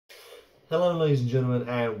Hello ladies and gentlemen,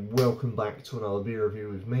 and welcome back to another beer review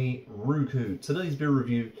with me, Ruku. Today's beer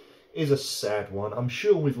review is a sad one. I'm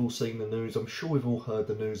sure we've all seen the news, I'm sure we've all heard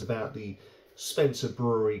the news about the Spencer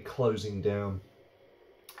Brewery closing down.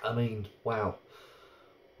 I mean, wow.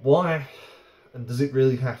 Why? And does it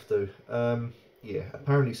really have to? Yeah,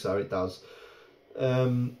 apparently so, it does.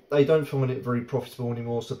 They don't find it very profitable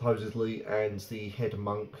anymore, supposedly, and the head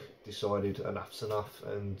monk decided enough's enough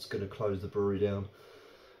and is going to close the brewery down,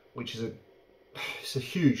 which is it's a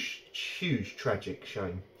huge tragic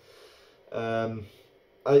shame.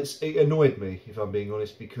 It annoyed me, if I'm being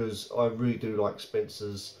honest, because I really do like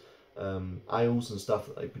Spencer's ales and stuff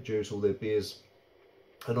that they produce, all their beers,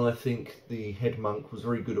 and I think the head monk was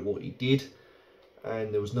very good at what he did,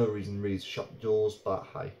 and there was no reason really to shut the doors. But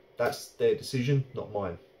hey, that's their decision, not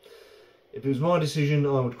mine. If it was my decision,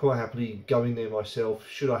 I would quite happily go in there myself,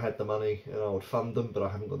 should I had the money, and I would fund them, but I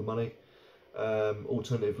haven't got the money.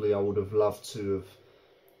 Alternatively, I would have loved to have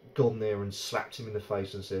gone there and slapped him in the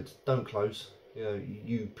face and said, don't close, you know,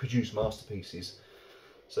 you produce masterpieces.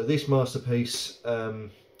 So this masterpiece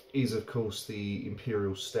is of course the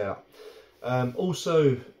Imperial Stout.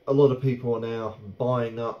 Also, a lot of people are now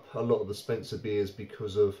buying up a lot of the Spencer beers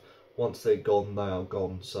because of once they're gone, they are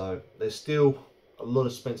gone. So there's still a lot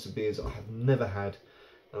of Spencer beers I have never had,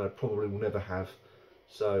 and I probably will never have.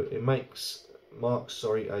 So it marks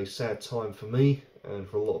a sad time for me and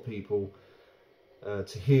for a lot of people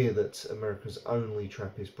to hear that America's only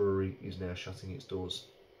Trappist brewery is now shutting its doors.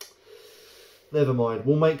 Never mind,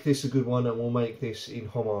 we'll make this a good one, and we'll make this in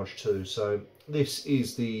homage too. So this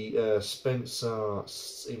is the Spencer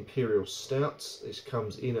Imperial Stout. This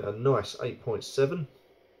comes in at a nice 8.7.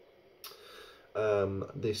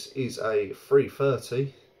 This is a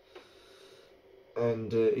 330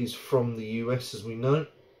 and is from the US, as we know.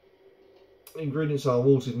 Ingredients are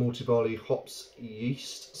malted barley, hops,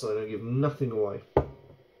 yeast, so they don't give nothing away.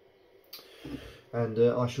 And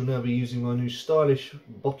I shall now be using my new stylish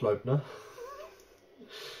bottle opener.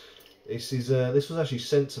 This was actually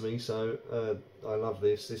sent to me, so I love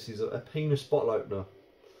this. This is a penis bottle opener.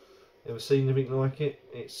 Ever seen anything like it?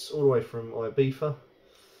 It's all the way from Ibiza,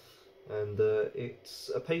 and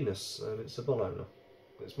it's a penis, and it's a bottle opener.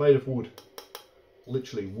 It's made of wood,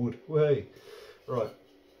 literally wood. Way, right.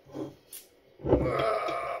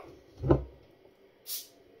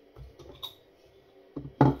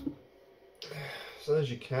 So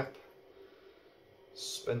there's your cap,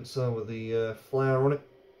 Spencer with the flower on it,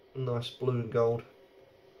 nice blue and gold.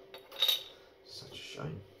 Such a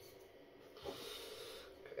shame.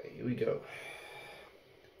 Okay, here we go.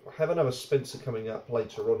 I have another Spencer coming up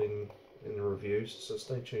later on in the reviews, so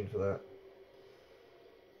stay tuned for that.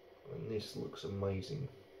 And this looks amazing.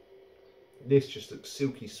 This just looks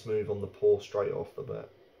silky smooth on the pour straight off the bat.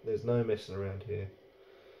 There's no messing around here.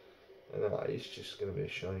 And it's just going to be a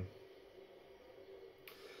shame.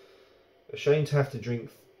 A shame to have to drink,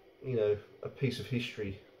 you know, a piece of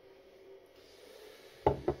history.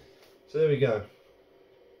 So there we go.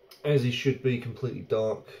 As it should be, completely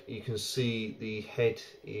dark. You can see the head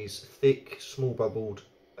is thick, small bubbled,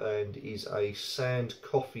 and is a sand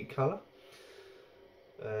coffee colour.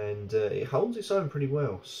 And it holds its own pretty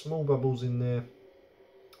well. Small bubbles in there.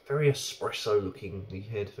 Very espresso looking, the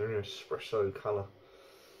head. Very espresso colour.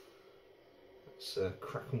 Let's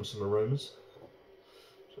crack on with some aromas.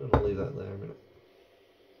 So I'm going to leave that there a minute.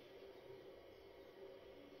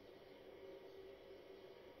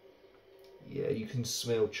 Yeah, you can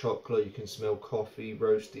smell chocolate, you can smell coffee,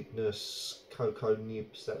 roastedness, cocoa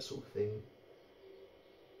nibs, that sort of thing.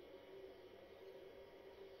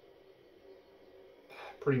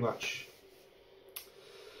 Pretty much.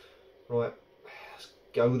 Right, let's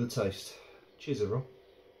go with the taste. Cheers everyone.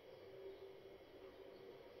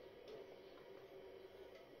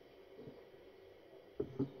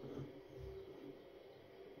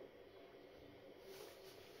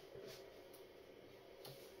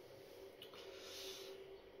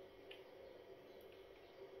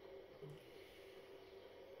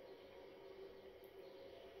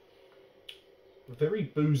 Very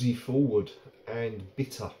boozy forward and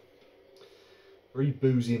bitter. Very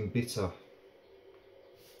boozy and bitter.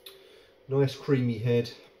 Nice creamy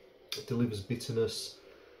head. It delivers bitterness.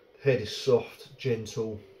 The head is soft,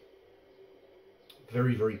 gentle.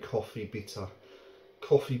 Very coffee bitter.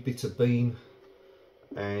 Coffee bitter bean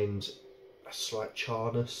and a slight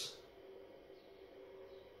charness.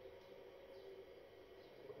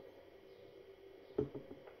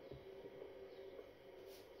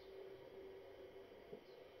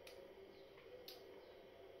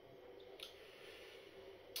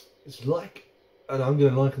 It's like, and I'm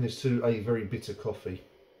going to liken this to a very bitter coffee.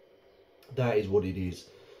 That is what it is.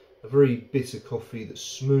 A very bitter coffee that's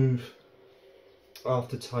smooth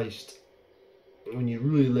aftertaste when you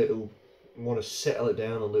really want to settle it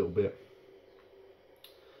down a little bit.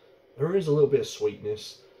 There is a little bit of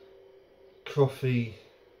sweetness, coffee,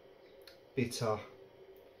 bitter.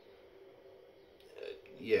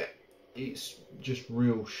 Yeah, it's just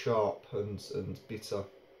real sharp and bitter.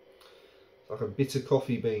 It's like a bitter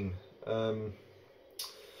coffee bean.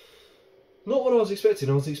 Not what I was expecting.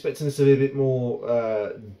 I was expecting this to be a bit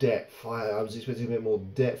more depth. I was expecting a bit more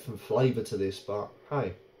depth and flavour to this, but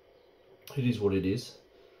hey, it is what it is.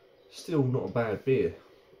 Still not a bad beer.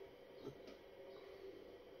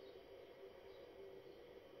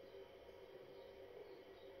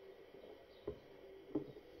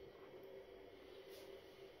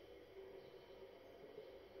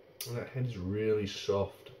 And that head is really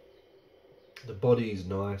soft. The body is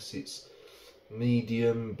nice. It's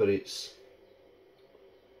medium, but it's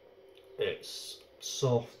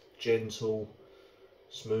soft, gentle,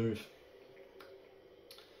 smooth.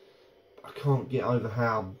 I can't get over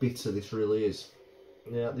how bitter this really is.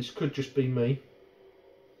 Now, this could just be me,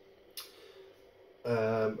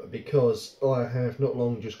 because I have not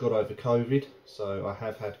long just got over COVID, so I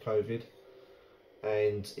have had COVID,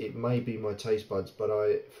 and it may be my taste buds, but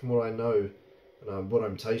from what I know and what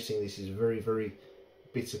I'm tasting, this is very, very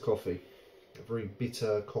bitter coffee, a very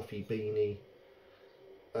bitter coffee beanie.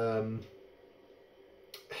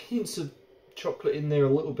 Hints of chocolate in there a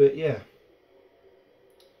little bit, yeah.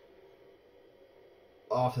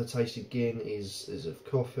 Aftertaste again is of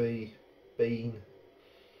coffee, bean.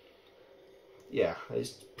 Yeah,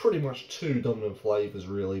 it's pretty much two dominant flavours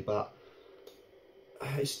really, but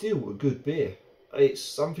it's still a good beer. It's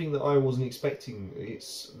something that I wasn't expecting.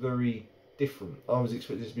 It's very different. I was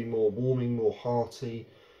expecting this to be more warming, more hearty,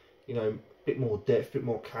 you know, a bit more depth, a bit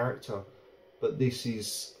more character. But this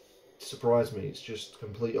is surprised me. It's just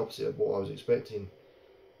complete opposite of what I was expecting.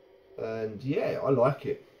 And yeah, I like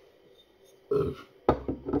it.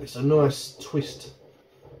 It's a nice twist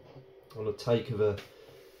on a take of a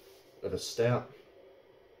stout,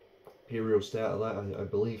 imperial stout of that, I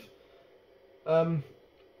believe.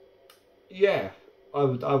 Yeah, I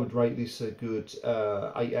would rate this a good 8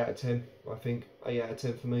 out of 10. I think 8 out of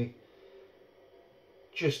 10 for me.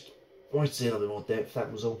 Just wanted to see a little bit more depth.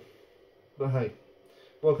 That was all. But hey,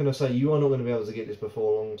 what can I say? You are not going to be able to get this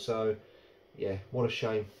before long. So yeah, what a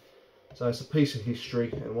shame. So it's a piece of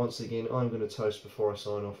history, and once again I'm going to toast before I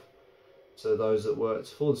sign off to those that worked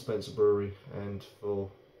for the Spencer Brewery and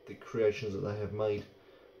for the creations that they have made.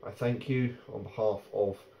 I thank you on behalf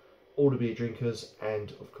of all the beer drinkers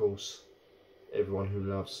and of course everyone who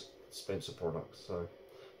loves Spencer products. So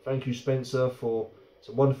thank you, Spencer, for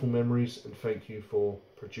some wonderful memories, and thank you for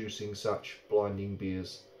producing such blinding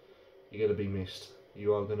beers. You're going to be missed.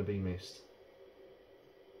 You are going to be missed.